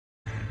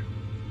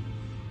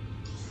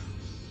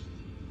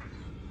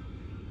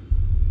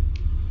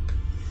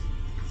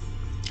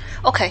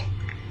Okay.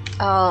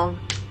 Oh,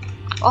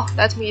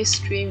 let me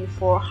stream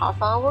for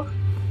half hour.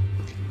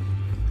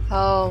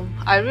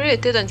 I really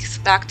didn't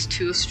expect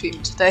to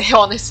stream today,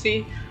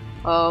 honestly.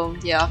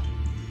 Yeah,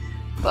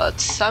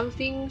 but I've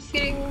been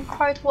feeling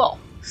quite well,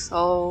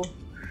 so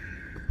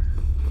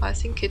I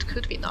think it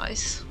could be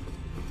nice.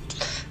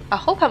 I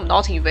hope I'm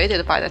not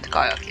invaded by that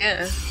guy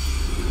again.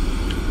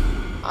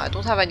 I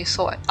don't have any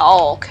soul.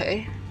 Oh,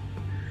 okay.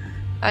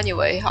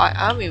 Anyway,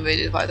 I am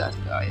invaded by that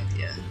guy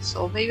again,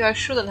 so maybe I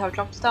shouldn't have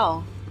jumped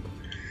down.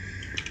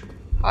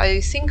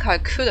 I think I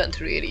couldn't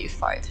really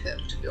fight him,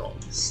 to be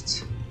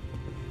honest.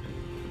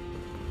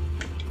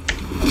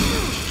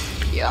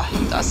 Yeah,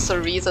 that's the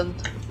reason.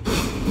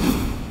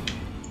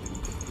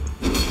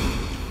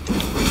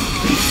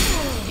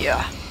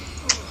 Yeah.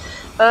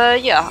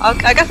 Yeah,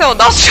 I guess I will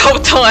not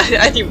jump down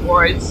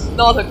anymore. It's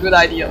not a good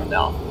idea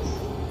now.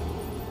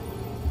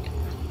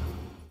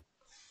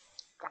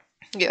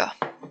 Yeah.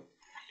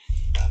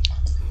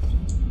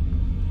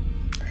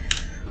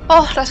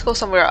 Oh, let's go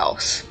somewhere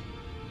else.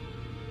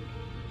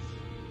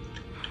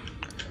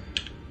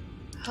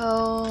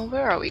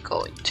 Where are we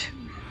going to?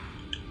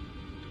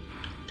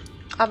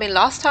 I mean,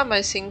 last time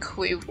I think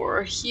we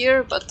were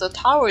here, but the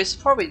tower is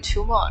probably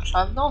too much.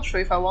 I'm not sure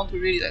if I want to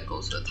really like,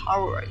 go to the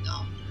tower right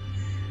now.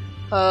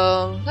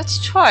 Let's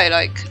try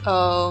like,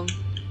 I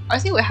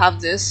think we have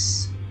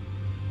this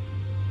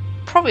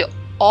probably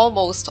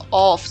almost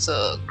all of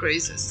the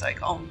grazes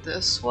like on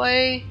this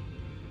way.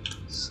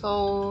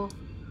 So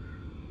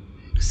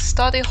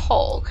study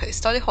hall. Okay,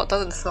 study hall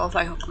doesn't sound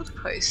like a good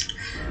place.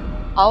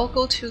 I'll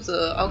go to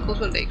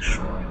lake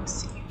shore and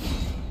see.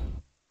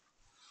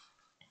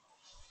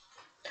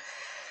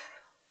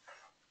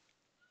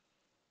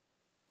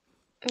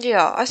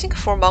 Yeah, I think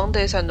for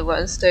Mondays and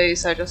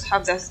Wednesdays I just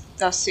have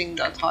that thing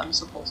that I'm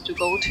supposed to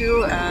go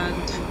to,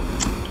 and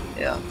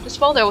yeah, this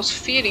Monday I was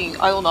feeling,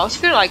 I don't know, I was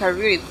feeling like I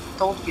really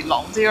don't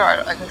belong there,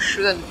 like I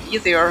shouldn't be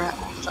there,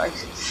 like,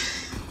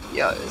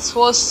 yeah, it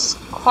was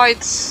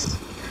quite,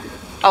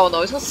 I don't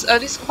know, it was at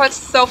least quite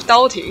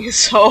self-doubting,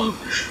 so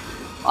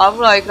I'm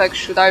like,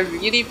 should I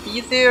really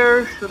be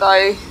there, should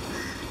I,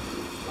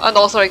 and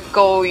also like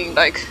going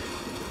back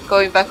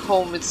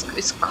home,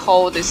 it's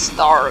cold, it's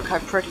dark, I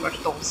pretty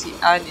much don't see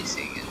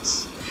anything,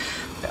 it's,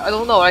 I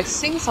don't know, like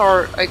things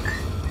are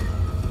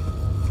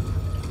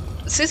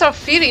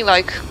feeling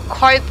like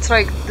quite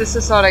like this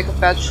is like a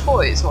bad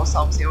choice or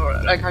something, or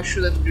like I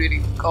shouldn't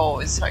really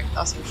go, it's like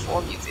nothing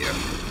for me there.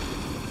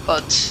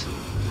 But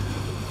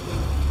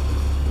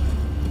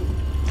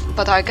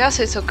I guess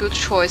it's a good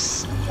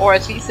choice, or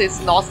at least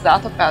it's not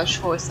that a bad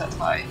choice that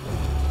I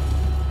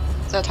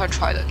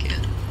tried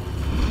again.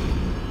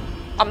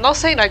 I'm not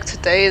saying like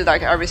today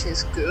like everything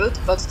is good,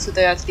 but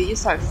today at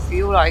least I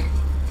feel like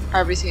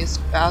everything is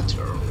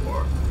better,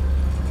 or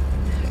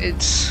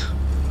it's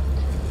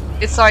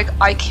like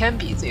I can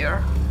be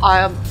there.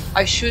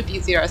 I should be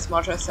there as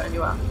much as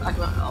anyone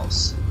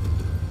else.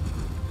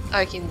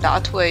 Like in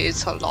that way,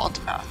 it's a lot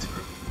better.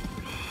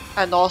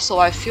 And also,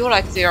 I feel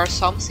like there's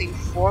something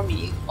for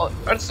me, or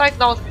it's like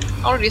not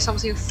really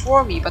something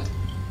for me, but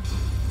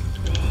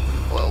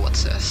well,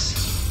 what's this?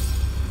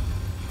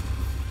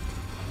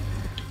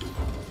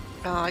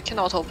 I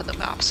cannot open the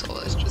map, so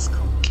let's just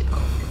keep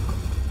going.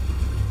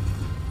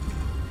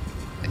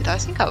 Wait, I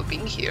think I've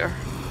been here.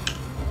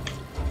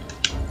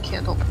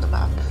 Can't open the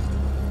map.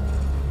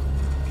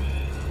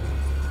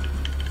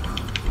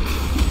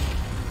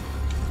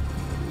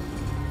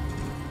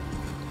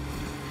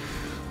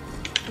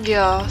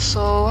 Yeah,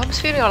 so I'm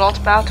feeling a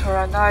lot better,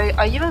 and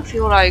I even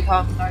feel like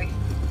I'm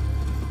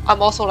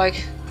also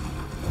like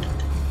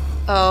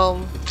I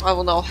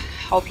don't know,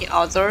 helping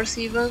others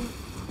even.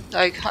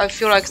 Like I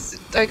feel like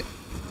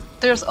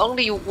there's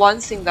only one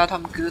thing that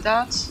I'm good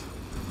at,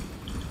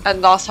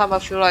 and last time I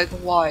feel like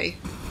why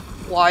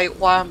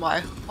am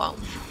I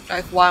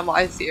like why am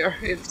I there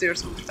if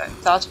there's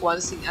that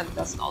one thing and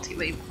that's not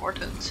even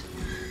important.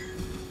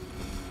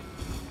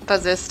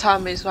 But this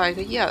time it's like,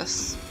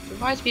 yes, it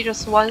might be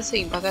just one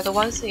thing, but that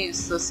one thing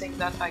is the thing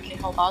that I can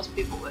help other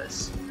people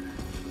with.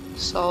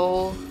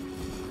 So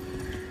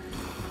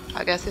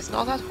I guess it's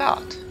not that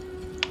bad,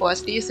 or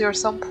at least there are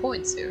some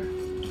points there.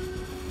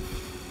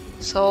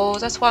 So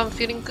that's why I'm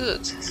feeling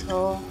good.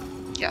 So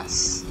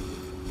yes.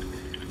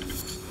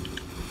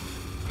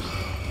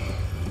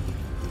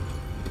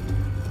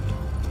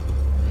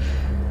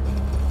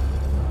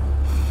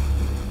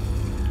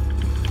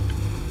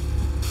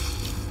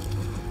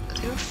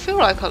 I feel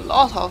like a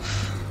lot of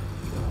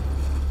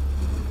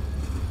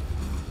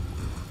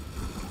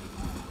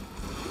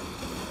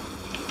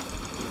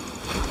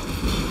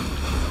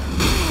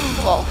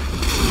whoa.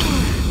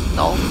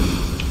 No.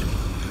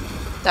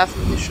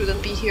 Definitely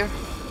shouldn't be here.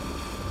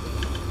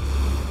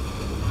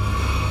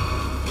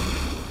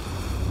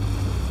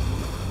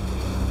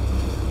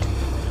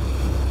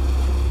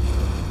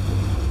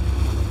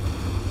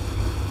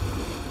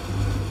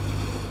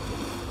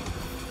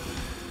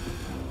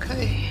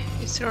 Okay,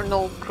 is there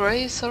no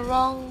grace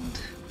around?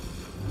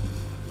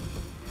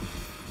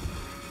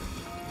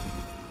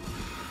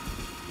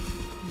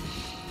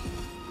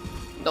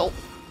 Nope.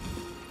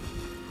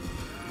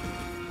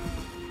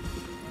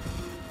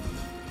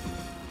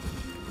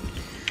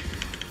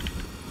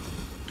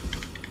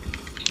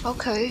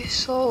 Okay,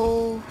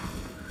 so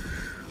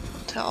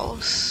what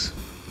else?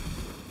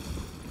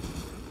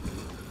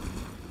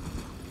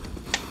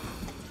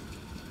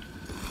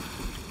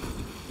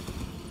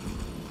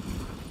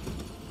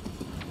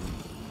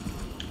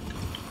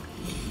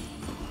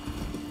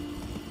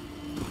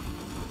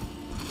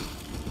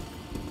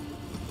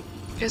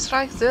 It's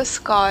like this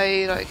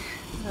guy, like,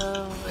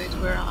 wait,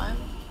 where I'm?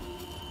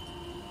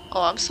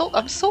 Oh,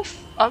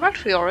 I'm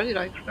actually already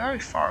like very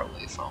far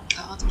away from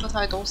that, but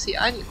I don't see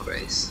any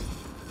grace.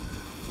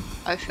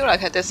 I feel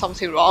like I did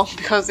something wrong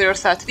because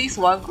there's at least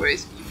one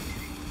grace.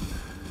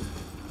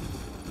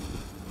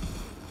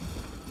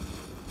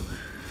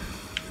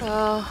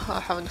 I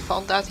haven't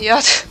found that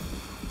yet.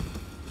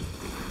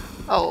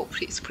 Oh,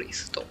 please,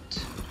 please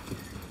don't.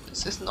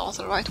 This is not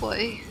the right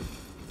way.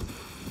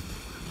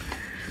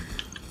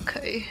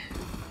 Okay.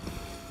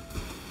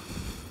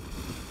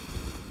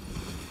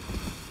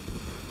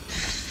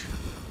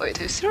 Wait,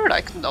 is there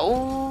like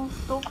no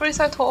grace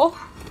at all?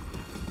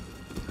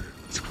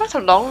 It's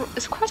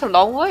quite a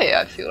long way,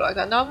 I feel like,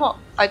 and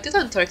I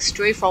didn't like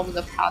stray from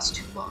the path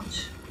too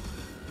much.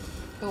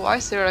 Why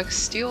is there like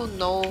still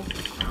no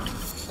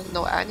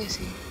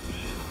anything?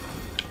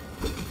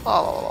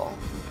 Oh.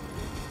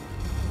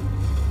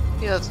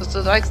 Yeah,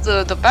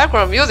 the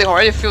background music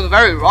already feels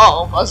very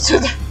wrong, but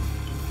it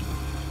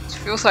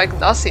feels like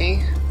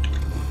nothing.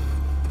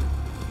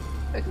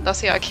 Like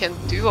nothing I can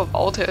do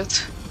about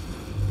it.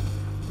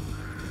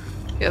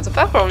 Yeah, the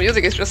background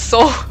music is just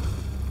so...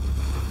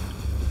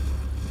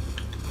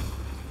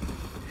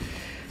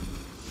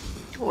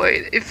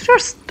 Wait, if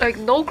there's like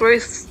no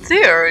grace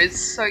there,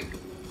 it's like...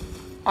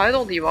 I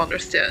don't even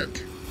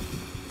understand.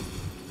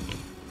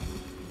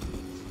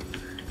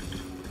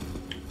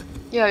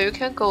 Yeah, you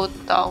can go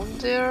down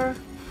there.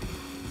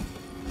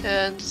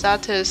 And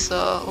that is,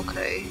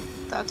 okay.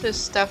 That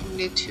is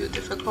definitely too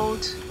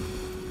difficult.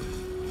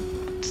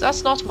 But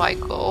that's not my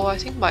goal. I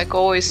think my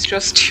goal is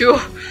just to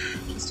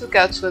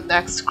get to the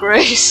next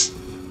grace.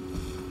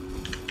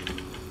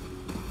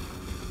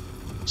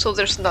 So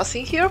there's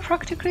nothing here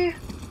practically?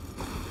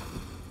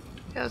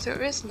 Yeah,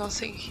 there is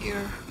nothing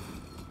here.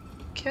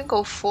 Can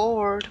go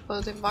forward,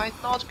 but it might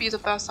not be the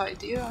best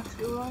idea, I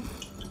feel like.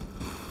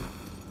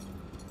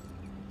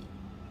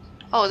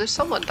 Oh, there's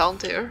someone down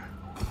there.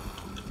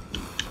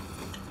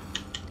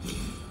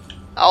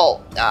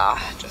 Oh,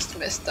 just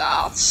missed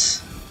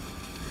that.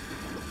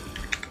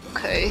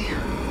 Okay.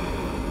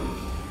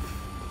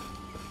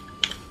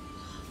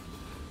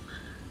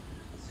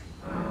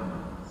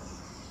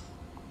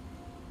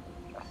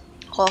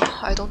 Oh,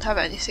 I don't have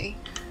anything.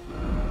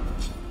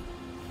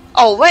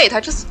 Oh wait, I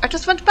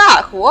just went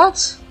back.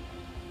 What?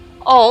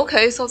 Oh,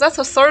 okay, so that's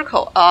a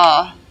circle.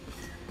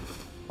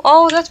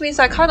 Oh, that means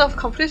I kind of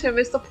completely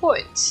missed the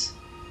point.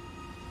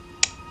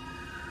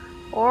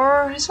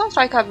 Or it's not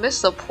like I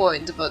missed the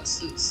point, but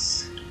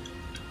it's...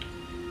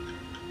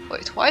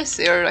 Wait, why is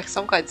there like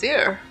some guy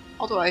there?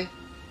 How do I...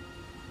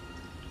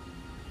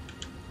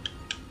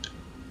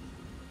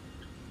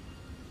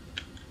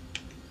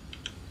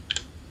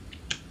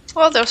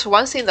 Well, there's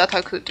one thing that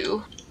I could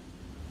do.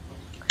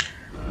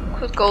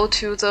 Could go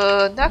to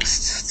the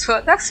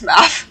next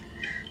map.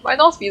 Might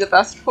not be the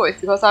best choice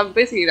because I'm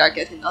basically like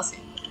getting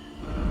nothing.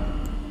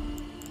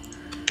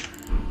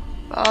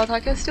 But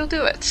I can still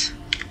do it.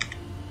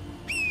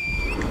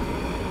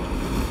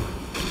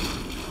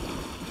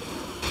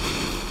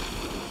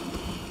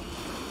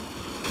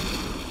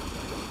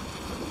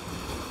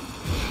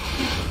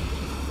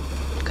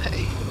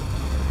 Okay.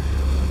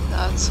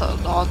 That's a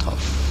lot of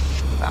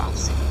bad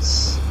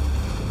things.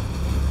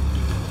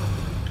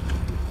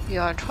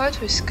 Yeah, I try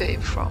to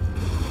escape from.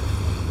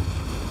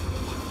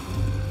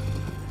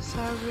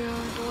 Saria,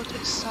 what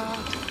is that?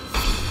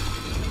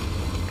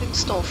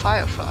 Brimstone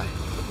Firefly.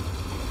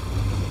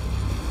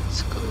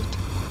 It's good.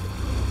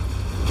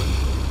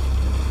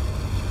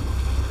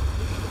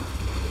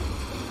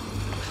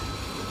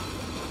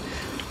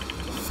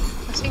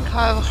 I think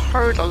I've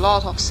heard a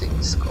lot of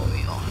things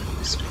going on.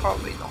 It's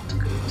probably not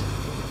good.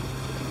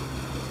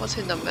 What's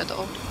in the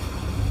middle?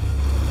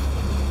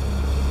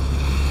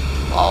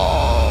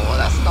 Oh,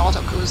 that's not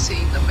a good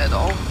thing in the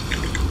middle.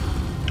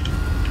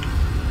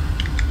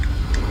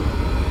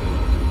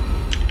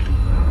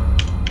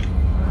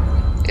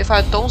 If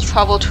I don't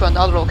travel to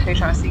another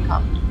location, I think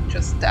I'm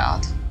just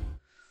dead.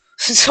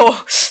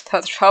 So,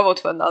 let's travel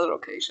to another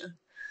location.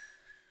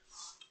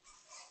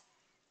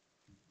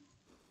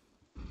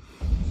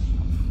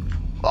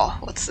 Oh,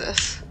 what's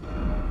this?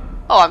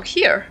 Oh, I'm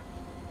here.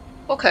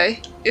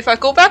 Okay, if I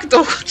go back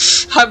though,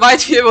 I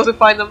might be able to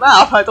find the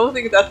map. I don't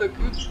think that's a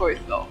good choice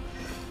though.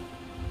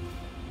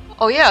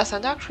 Oh yes,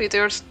 and actually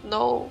there's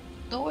no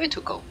way to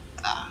go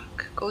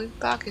back. Going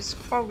back is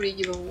probably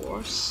even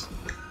worse.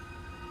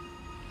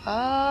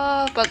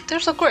 But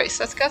there's a grace.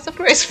 Let's get the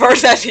grace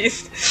first at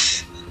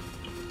least.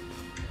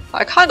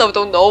 I kind of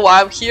don't know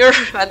why I'm here,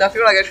 and I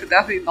feel like I should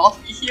definitely not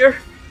be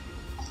here.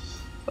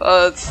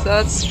 But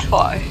let's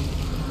try.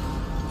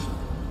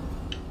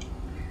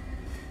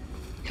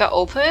 Can I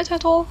open it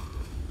at all?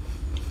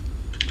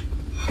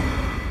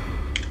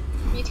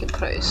 Meeting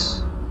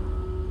place.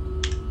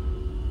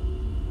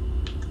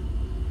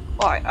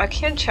 Oh, I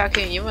can check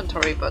in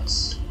inventory,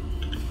 but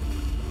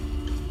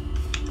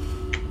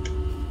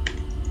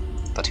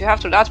you have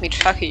to let me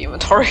check in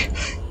inventory.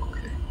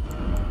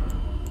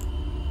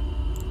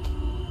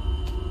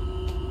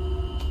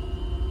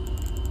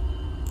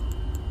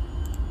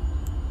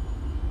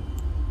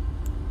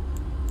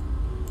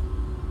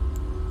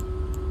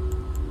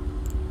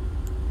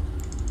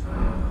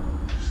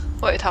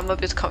 Wait, I'm a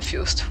bit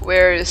confused.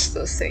 Where is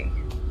the thing?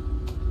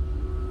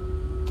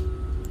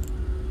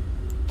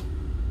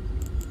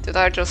 Did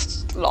I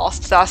just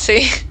lost that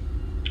thing?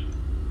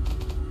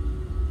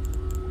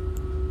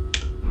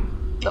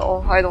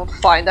 No, I don't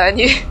find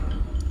any.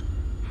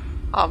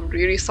 I'm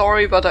really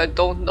sorry, but I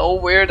don't know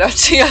where that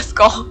thing has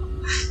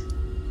gone.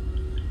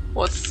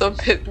 What's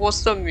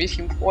the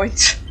meeting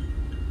point?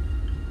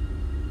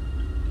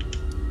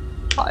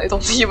 I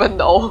don't even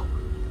know.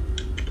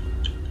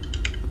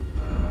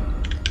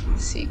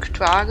 Seek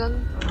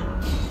dragon.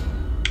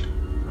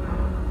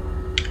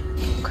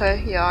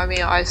 Okay, yeah, I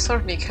mean, I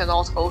certainly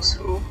cannot go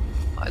through.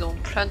 I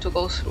don't plan to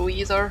go through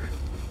either.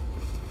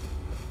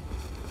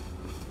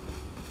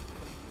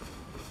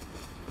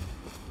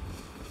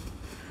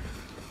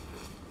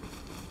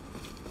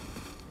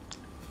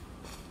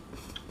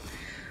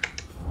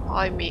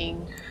 I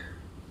mean...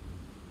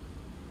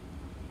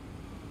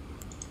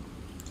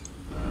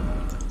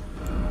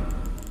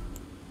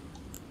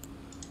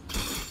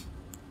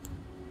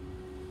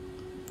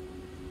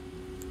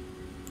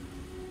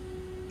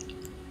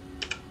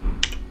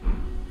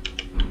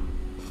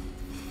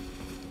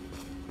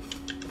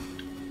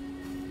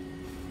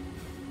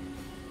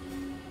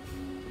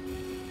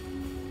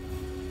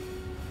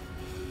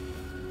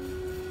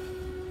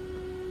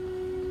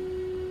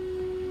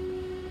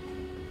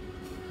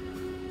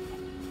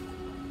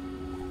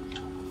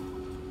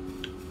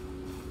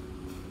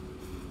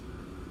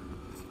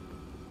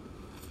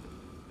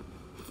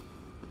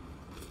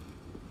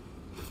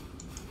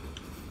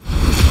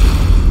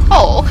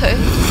 Oh, okay.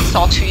 It's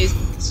not too easy.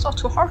 It's not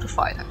too hard to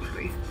fight,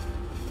 actually.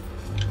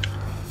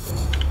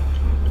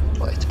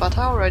 Wait, but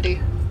I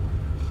already...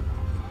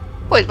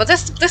 Wait, but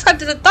this guy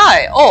didn't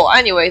die! Oh,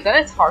 anyway, then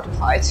it's hard to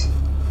fight.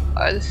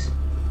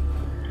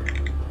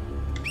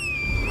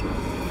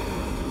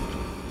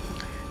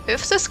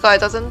 If this guy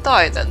doesn't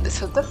die, then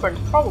it's a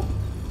different problem.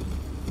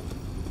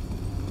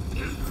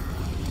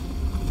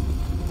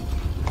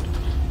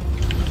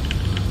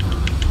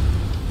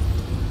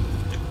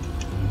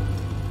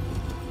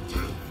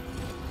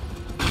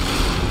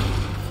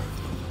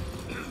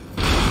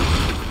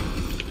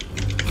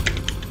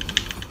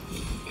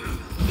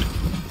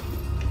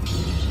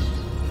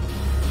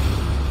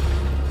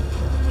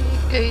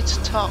 Gate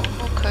town,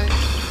 okay.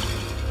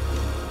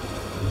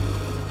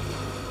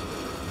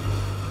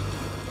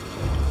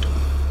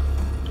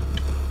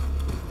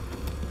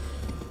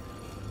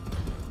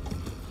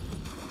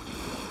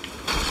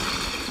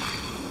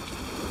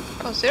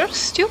 Oh, there's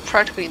still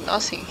practically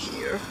nothing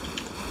here.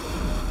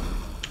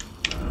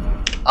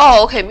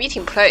 Oh, okay,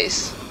 meeting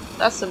place.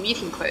 That's the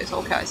meeting place.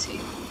 Okay, I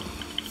see.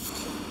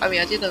 I mean,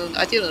 I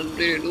didn't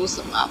really lose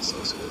the map, so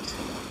it's good.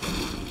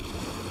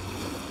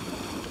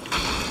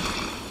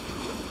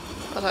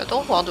 But I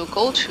don't want to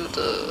go to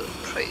the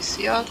place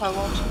yet. I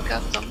want to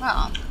get the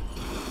map,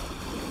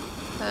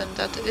 and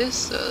that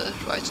is the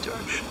right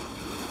direction.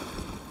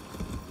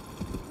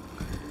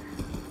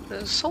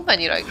 There's so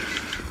many like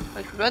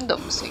random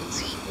things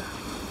here.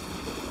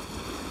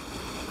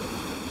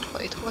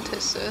 Wait, what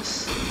is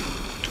this?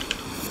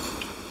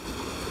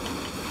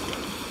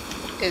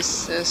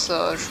 Is this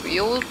a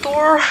real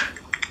door?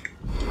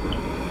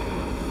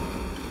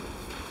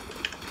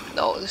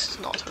 No, this is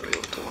not a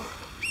real door.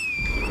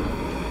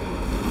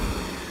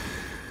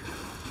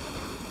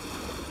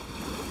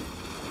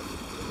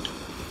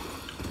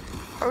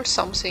 Heard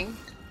something.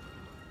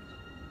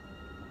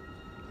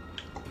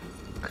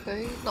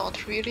 Okay,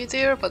 not really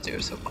there, but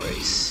there's a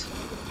grace.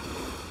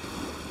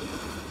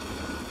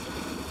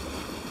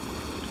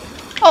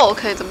 Oh,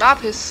 okay, the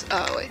map is...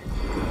 wait.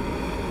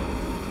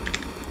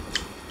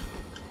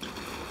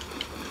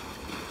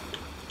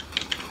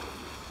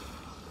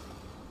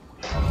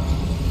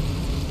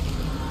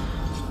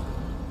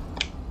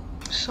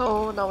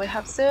 So now we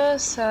have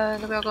this,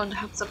 and we are going to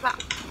have the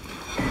map.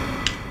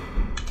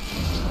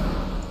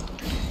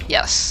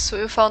 Yes, so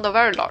we found a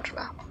very large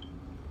map.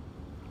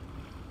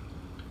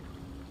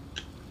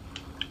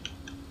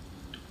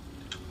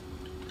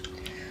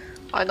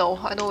 I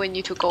know we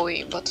need to go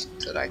in, but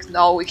like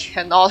now we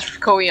cannot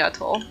go in at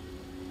all.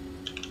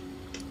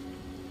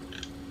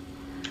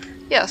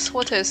 Yes,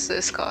 what is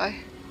this guy?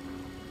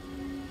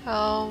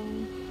 Well,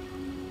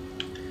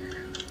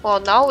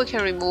 now we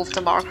can remove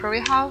the marker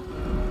we have.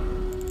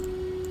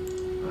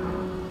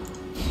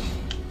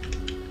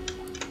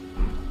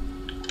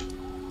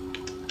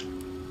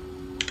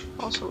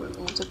 Also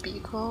remove the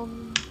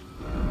beacon.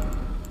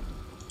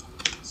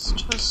 Let's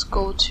just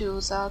go to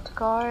that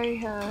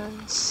guy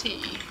and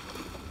see.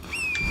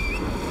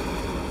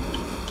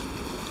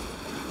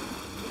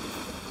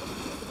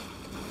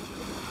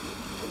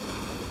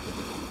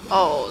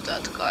 Oh,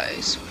 that guy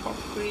is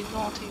probably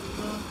not in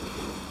the...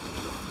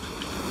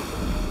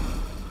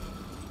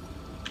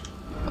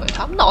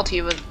 I'm not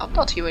even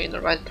in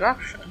the right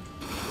direction.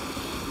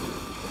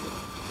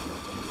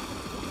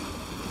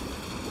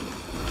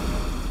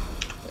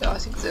 Yeah, I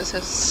think this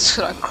is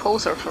like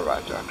closer to the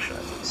right direction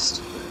at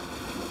least.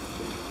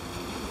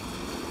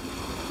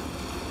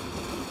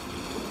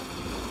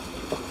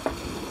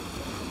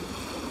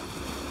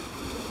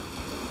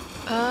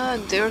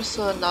 And there's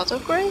another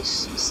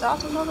grace? Is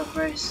that another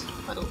grace?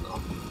 I don't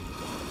know.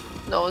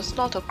 No, it's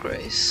not a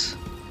grace.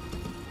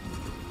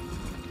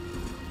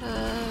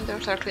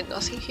 There's actually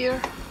nothing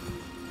here.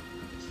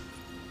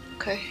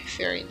 Okay,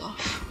 fair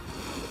enough.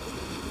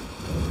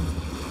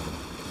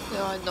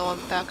 Now I know I'm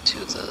back to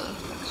the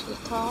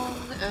town,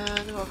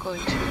 and we're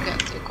going to get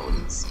the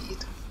golden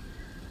seed.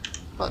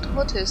 But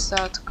what is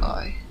that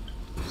guy?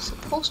 It's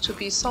supposed to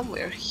be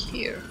somewhere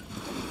here.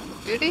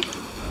 Really?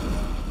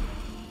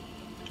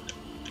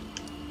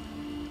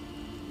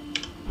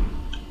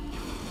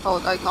 Oh,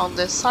 like on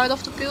this side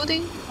of the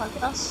building, I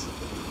guess.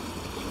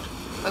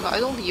 Like I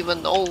don't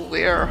even know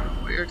where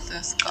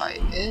this guy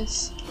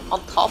is.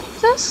 On top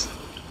of this?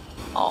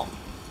 Oh.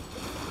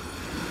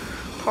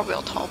 Probably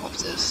on top of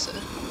this.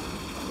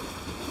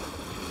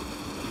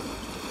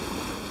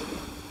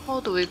 How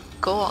do we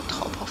go on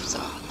top of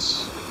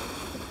that?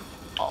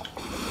 Oh.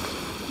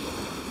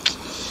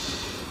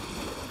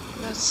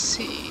 Let's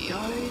see,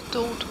 I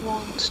don't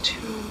want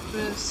to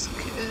risk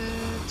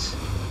it.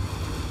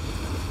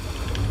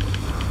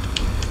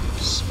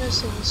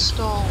 Smithing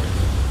stone.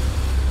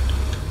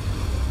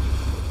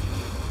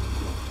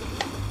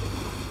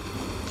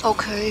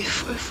 Okay,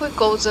 if we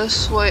go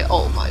this way,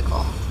 oh my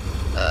god.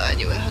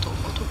 Anyway, I don't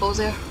want to go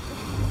there.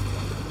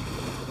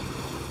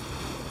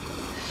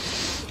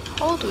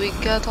 How do we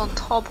get on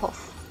top of...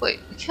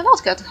 Wait, we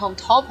cannot get on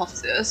top of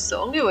this. The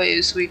only way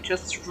is we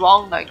just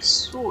run like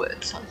through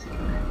it, I think.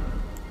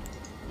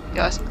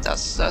 Yeah, I think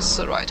that's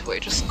the right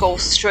way. Just go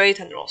straight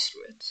and run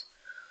through it.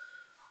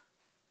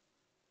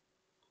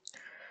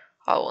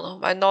 I don't know,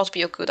 might not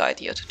be a good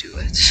idea to do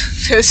it.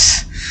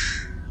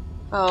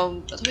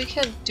 But we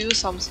can do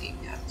something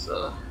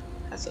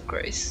as a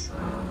grace.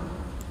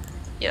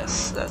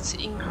 Yes, that's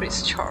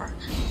increased charge.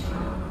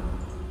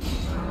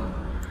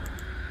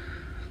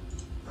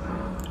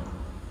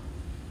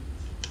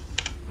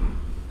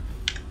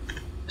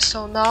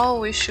 So now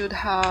we should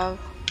have,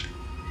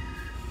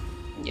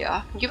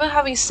 yeah, even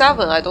having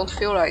 7, I don't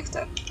feel like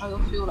that. I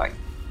don't feel like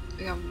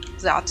I'm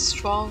that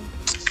strong.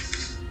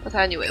 But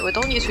anyway, we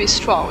don't need to be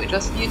strong. We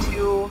just need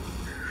to.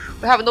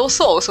 We have no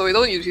soul, so we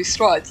don't need to be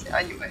strong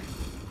anyway.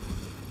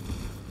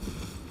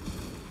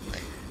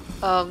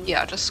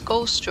 Yeah, just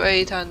go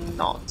straight and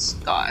not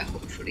die.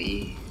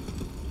 Hopefully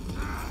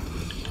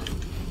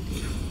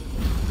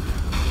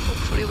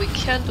we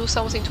can do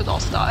something to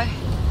not die.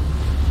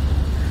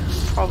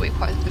 Probably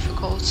quite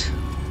difficult.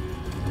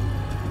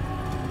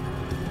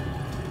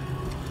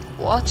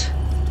 What?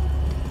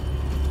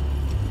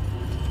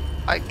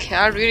 I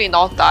can't really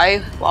not die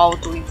while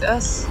doing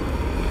this.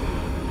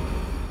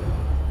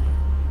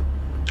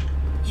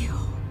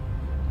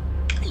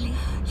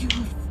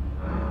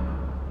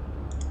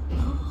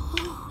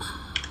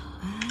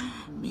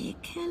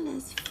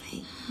 Michaela's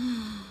fate.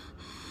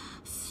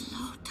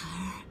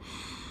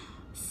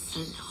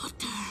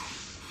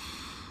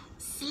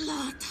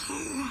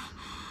 Slaughter.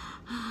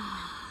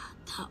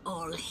 The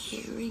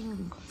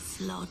all-hearing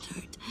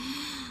slaughtered.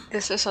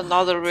 This is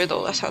another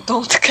riddle that I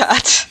don't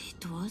get.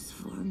 It was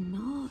for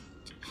naught.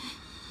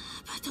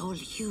 But all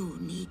you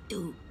need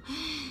to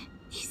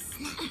is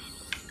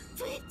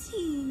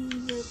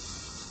pretty.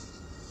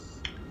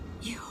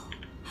 You're.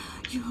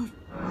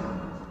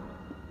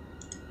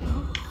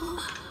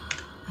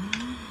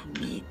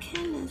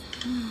 Michaela's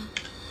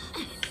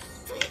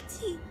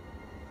pretty.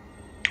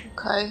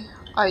 Okay,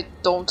 I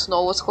don't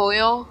know what's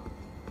going on.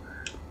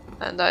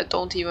 And I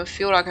don't even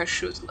feel like I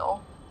should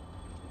know.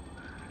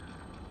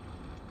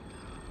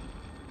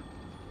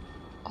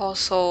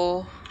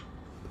 Also,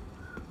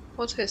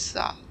 what is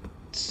that?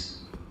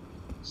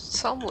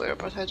 Somewhere,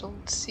 but I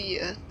don't see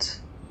it.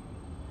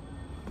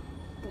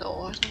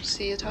 No, I don't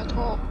see it at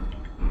all.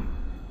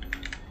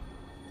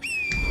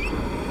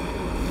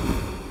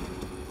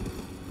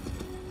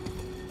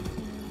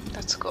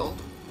 Let's go.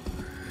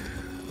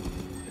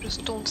 I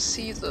just don't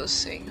see the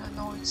thing. I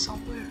know it's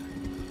somewhere.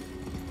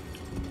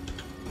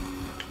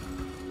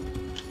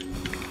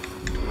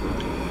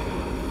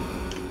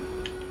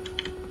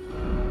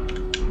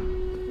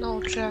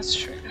 No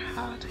gesture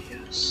ahead,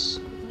 yes.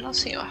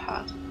 Nothing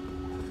ahead.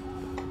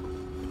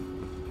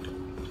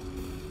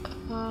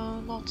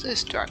 Not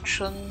this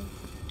direction.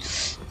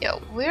 Yeah,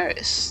 where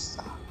is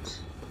that?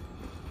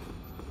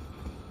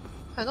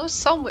 I know it's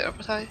somewhere,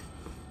 but I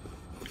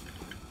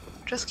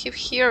just keep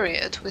hearing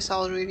it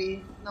without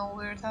really know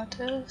where that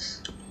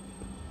is.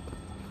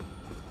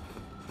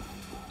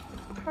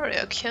 Apparently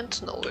I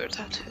can't know where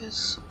that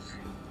is.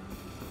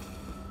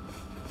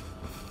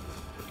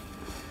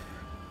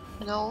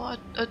 No, I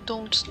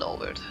don't know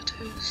where that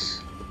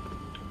is.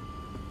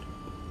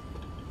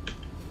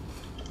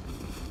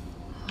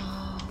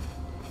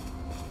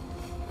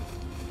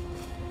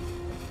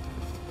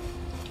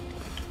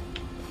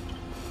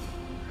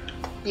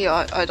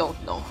 Yeah, I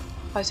don't know.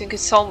 I think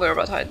it's somewhere,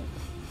 but I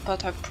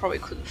probably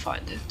couldn't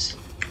find it.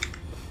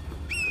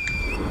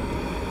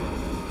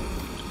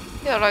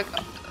 Yeah, like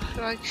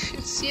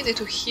it's easy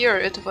to hear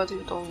it, but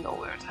you don't know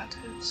where that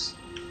is.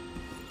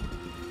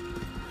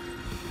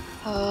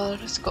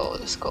 Let's go.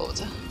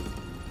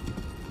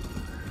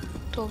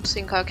 Don't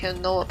think I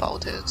can know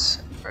about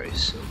it very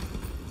soon.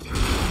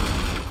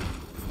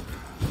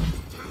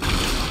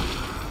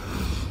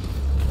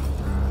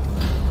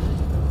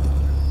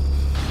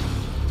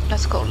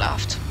 Let's go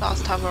left.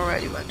 Last time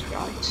already went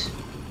right.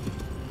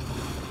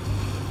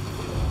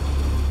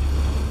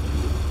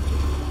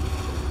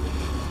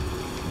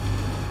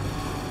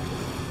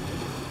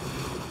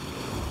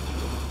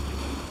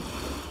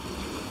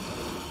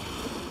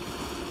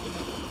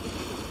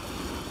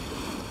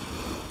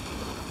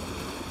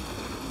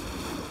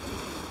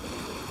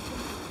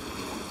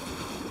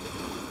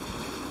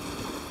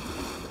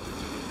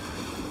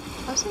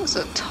 I think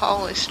the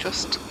town is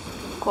just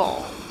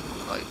gone.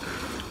 Like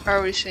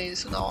everything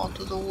is now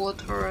under the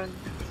water and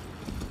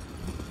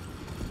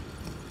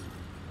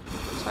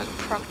it's like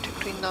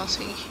practically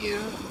nothing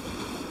here.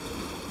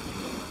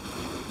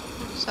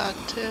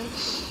 That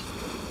is.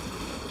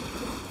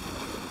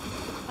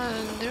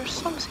 And there's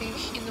something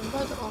in the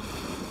middle.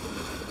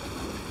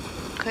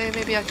 Okay,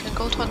 maybe I can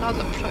go to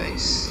another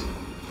place.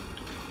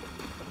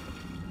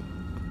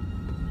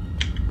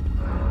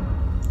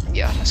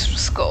 Yeah, let's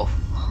just go.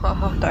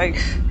 Like,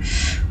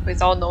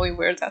 without knowing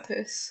where that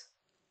is.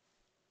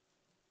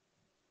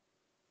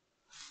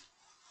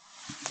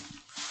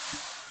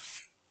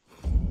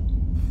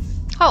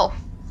 Oh,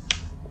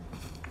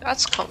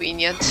 that's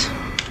convenient.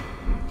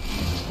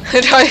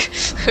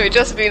 We've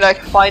just been like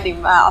finding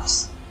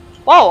maps.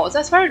 Wow,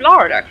 that's very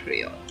large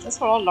actually. That's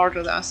a lot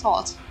larger than I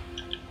thought.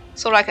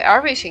 So like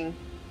everything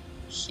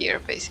here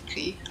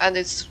basically, and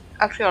it's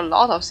actually a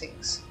lot of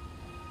things.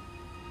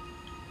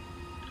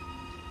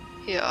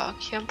 Yeah, I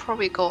can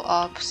probably go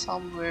up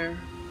somewhere.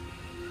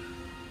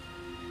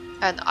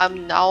 And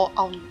I'm now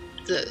on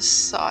this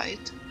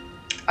side.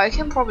 I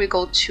can probably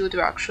go two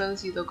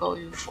directions, either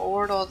going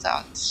forward or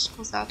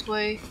that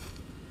way.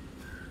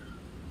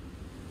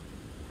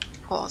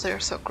 Oh,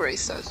 there's a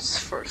grace that's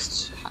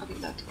first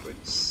having that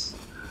grace.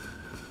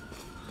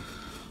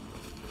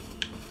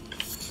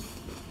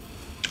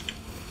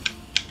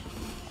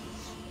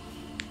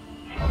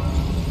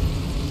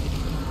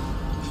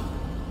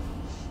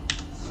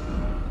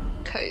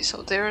 Okay,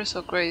 so there's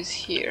a grace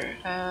here,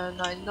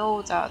 and I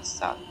know that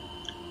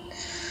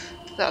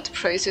that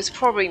place is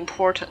probably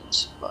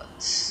important, but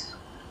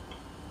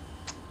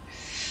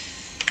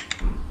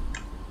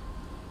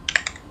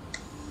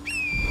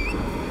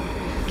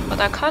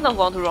I kind of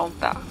want to run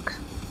back.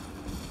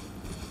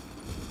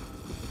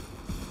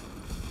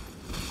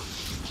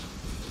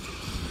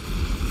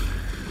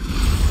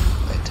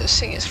 Wait, this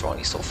thing is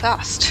running so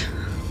fast.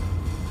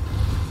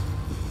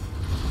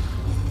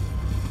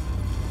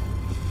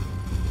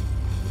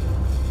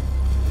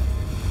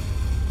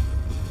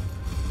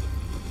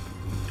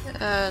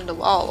 And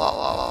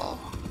wow.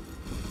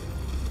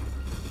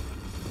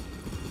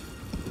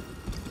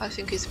 I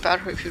think it's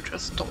better if you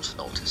just don't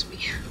notice me.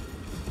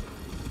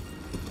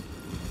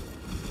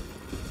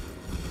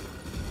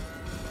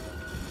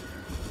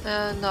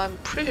 And I'm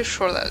pretty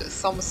sure that is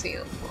something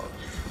above.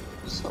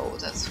 So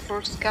let's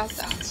first get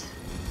that.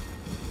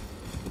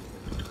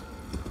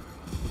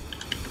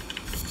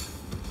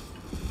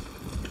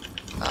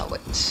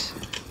 Wait.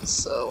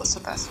 So what's the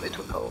best way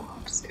to go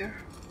up there?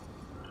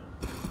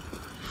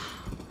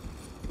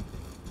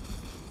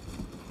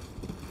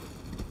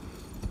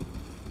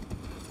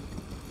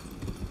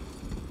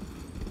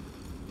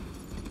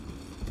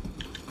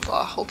 Well,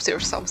 I hope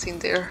there's something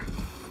there.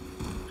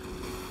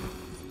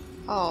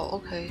 Oh,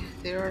 okay.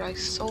 There are like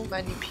so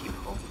many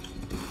people.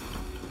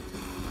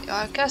 Yeah,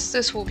 I guess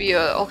this will be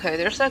a... Okay,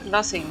 there's like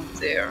nothing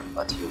there,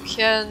 but you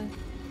can...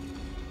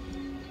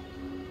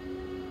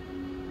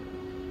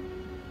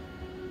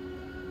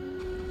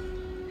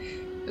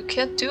 You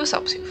can do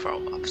something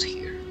from up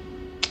here.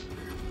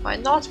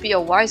 Might not be a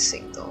wise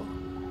thing though.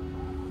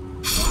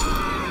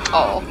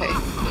 Oh, okay.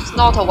 It's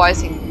not a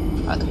wise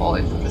thing at all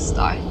if you just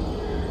die.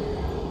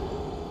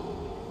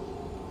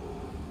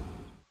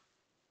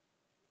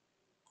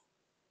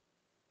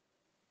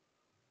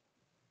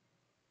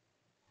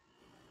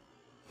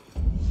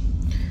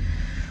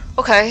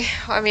 Okay,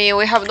 I mean,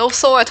 we have no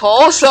soul at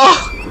all, so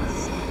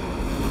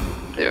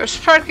there's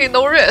practically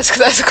no risk.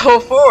 Let's go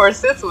forward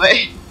this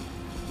way.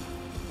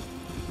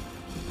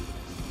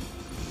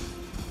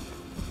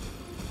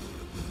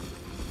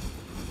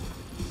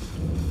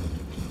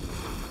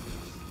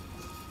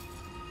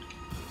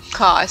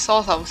 I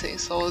saw something,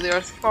 so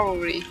there's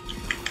probably...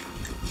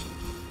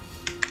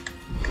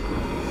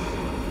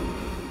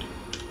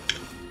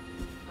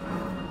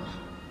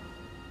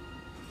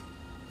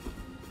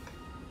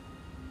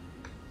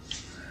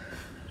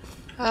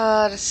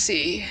 let's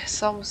see.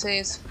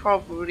 Something's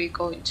probably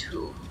going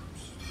to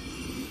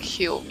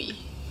kill me.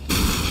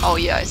 Oh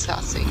yeah, it's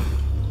that thing.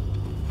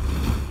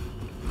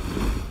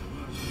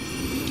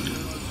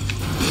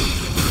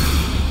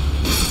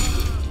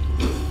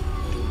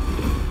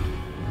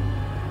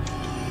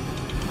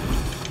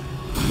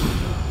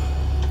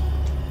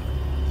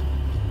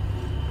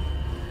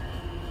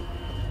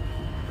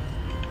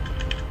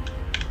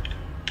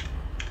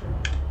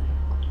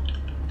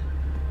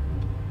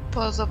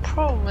 But the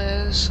problem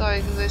is,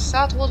 like, is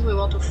that what we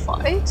want to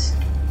fight?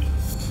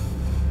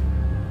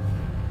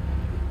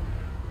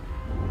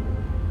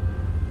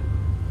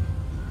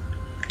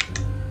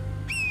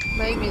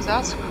 Maybe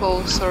that's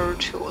closer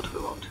to what we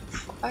want to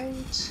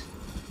fight.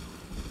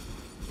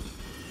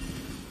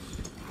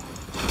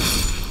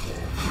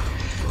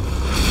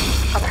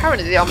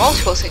 Apparently there are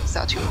multiple things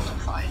that you want to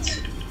fight.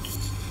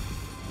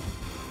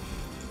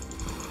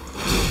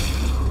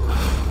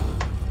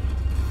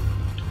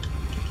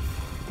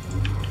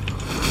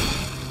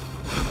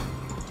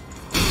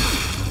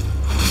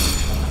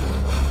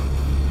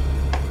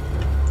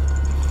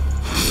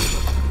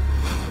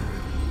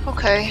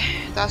 Okay,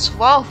 that's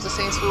one of the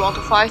things we want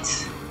to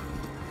fight.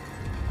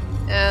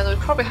 And we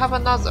probably have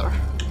another.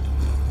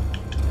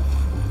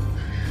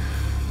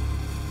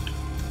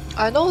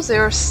 I know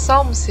there's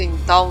something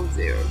down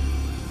there.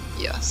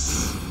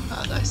 Yes,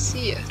 and I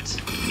see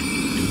it.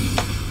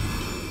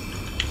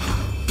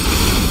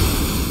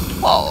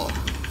 Oh,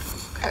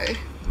 okay.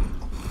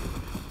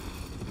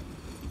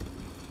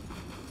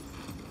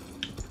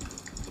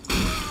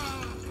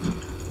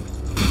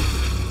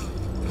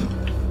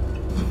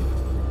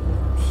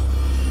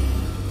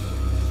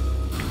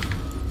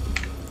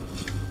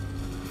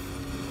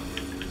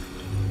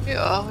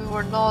 Yeah, we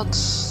were not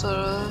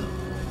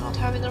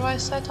having the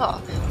right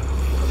setup.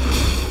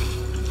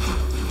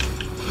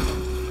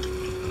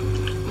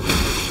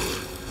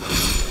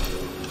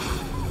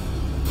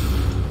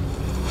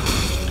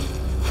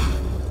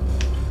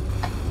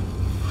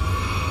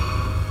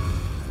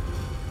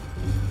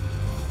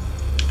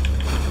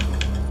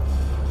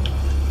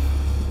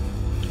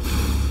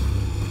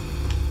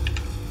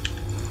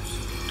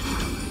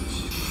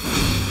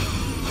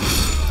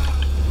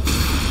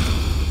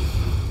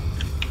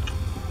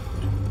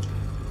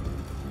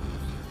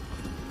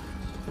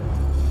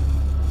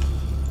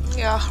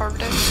 Yeah, I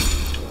heard it.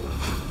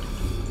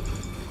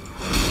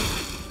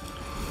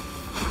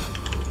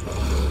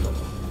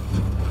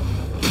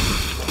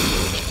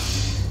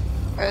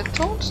 I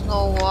don't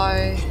know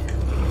why.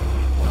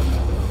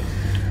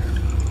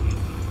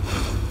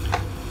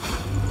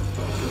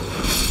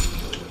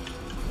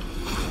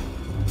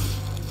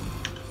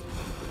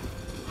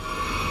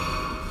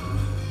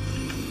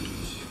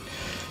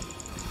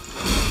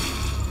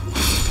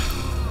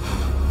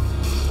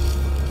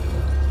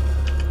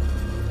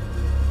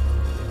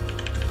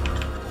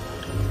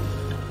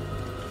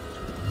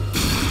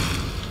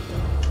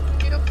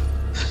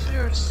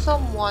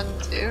 Someone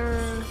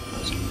there,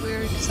 but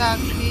where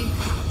exactly?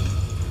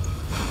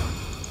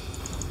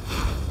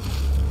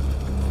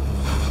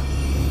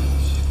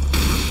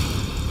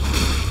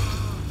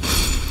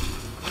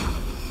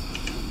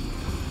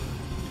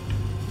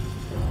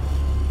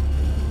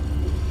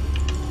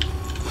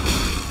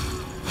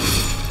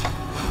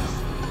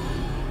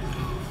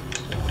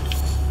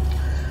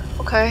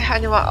 Okay,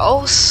 anyone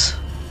else?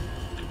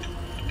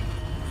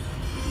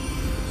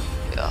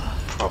 Yeah,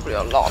 probably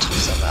a lot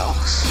of them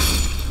else.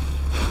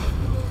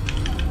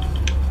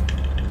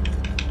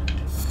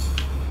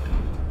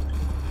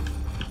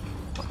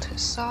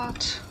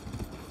 That.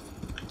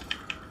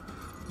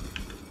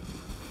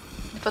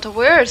 But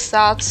where's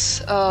that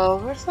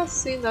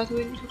scene that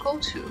we need to go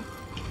to?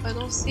 I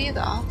don't see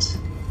that.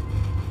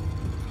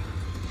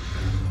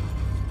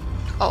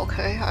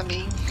 Okay, I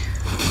mean,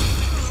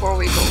 before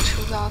we go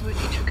to that, we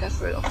need to get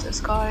rid of this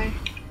guy.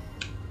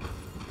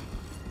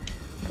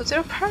 But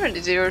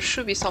there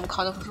should be some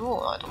kind of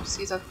room. I don't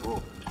see that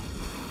room.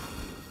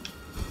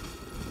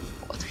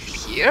 What,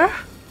 here?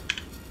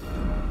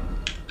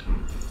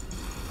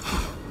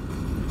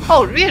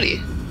 Oh, really?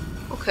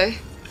 Okay.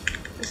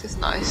 This is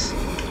nice.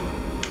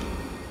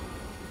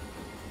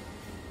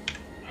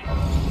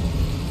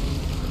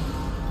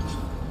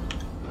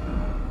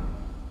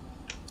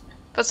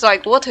 But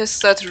like, what is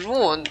that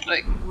rune?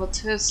 Like,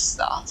 what is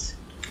that?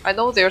 I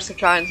know there's a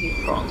giant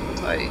in front,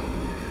 but I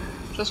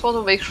just want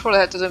to make sure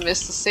that I didn't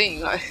miss the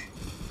thing.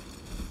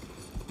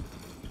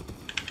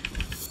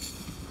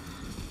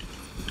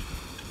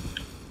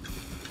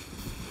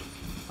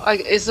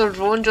 Like, is the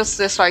rune just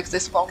this, like,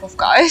 this bunch of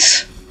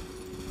guys?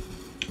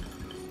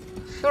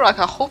 I feel like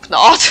I hope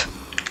not.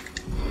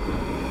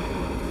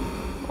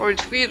 Or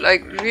it'd be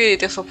like really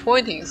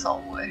disappointing in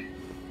some way.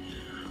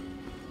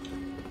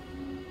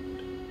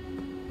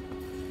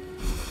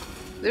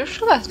 There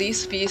should at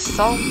least be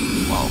some.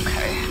 Well,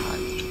 okay, I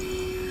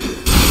mean,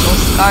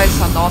 those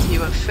guys are not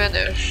even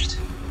finished.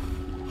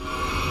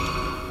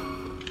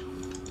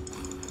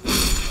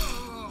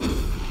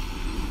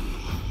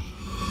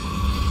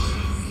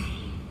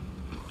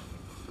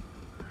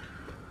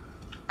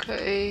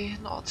 Okay,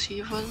 not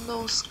even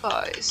those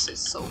guys,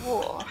 it's a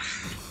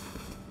wolf.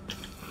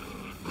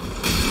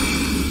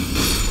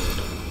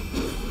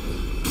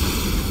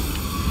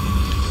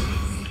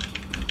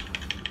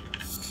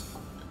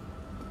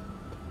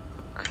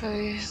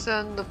 Okay,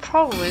 then the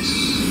problem is...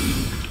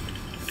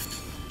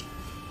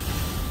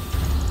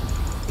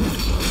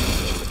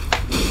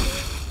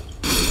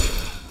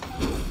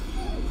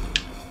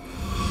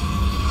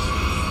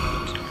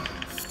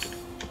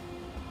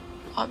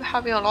 I'm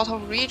having a lot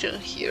of regen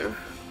here.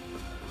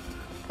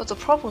 But the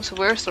problem is,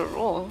 where's the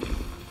room?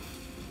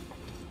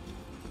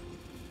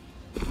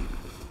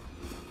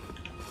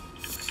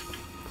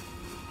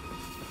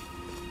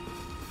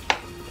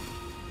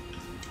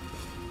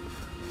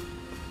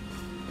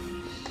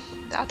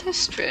 That is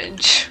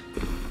strange.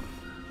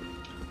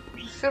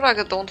 I feel like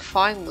I don't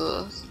find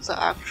the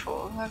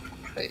actual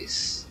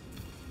place.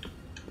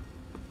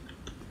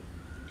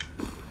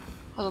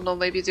 I don't know,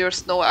 maybe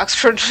there's no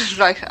extra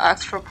like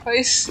extra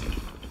place.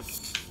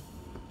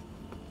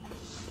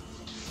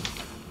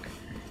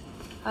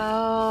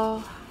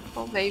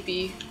 Well,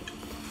 maybe.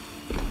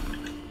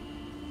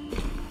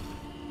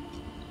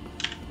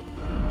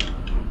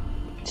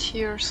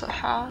 Tears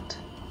ahead.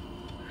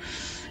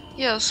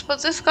 Yes,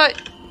 but this guy.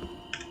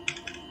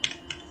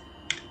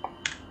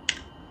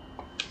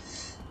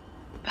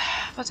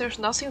 But there's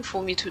nothing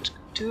for me to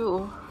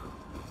do.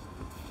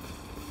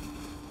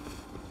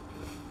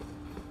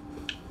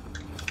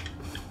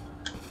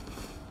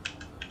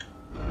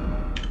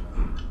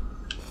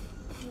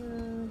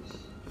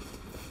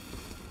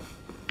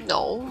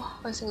 No,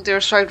 I think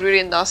there's like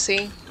really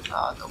nothing.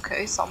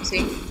 Okay,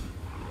 something.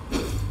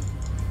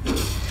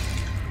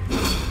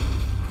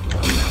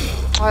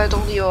 I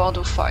don't even want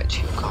to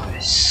fight you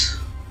guys.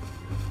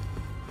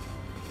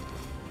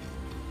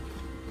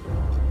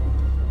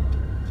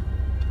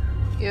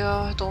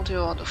 Yeah, I don't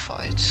even want to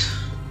fight.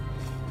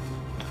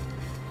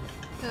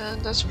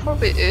 And that's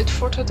probably it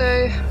for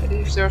today,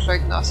 if there's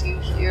like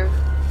nothing here.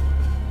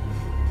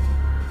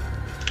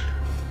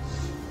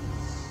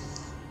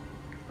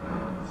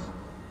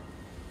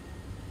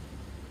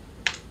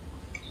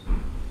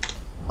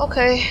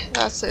 Okay,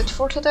 that's it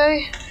for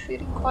today.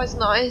 Feeling quite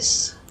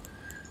nice.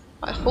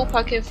 I hope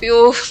I can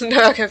feel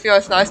I can feel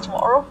as nice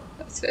tomorrow.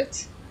 That's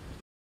it.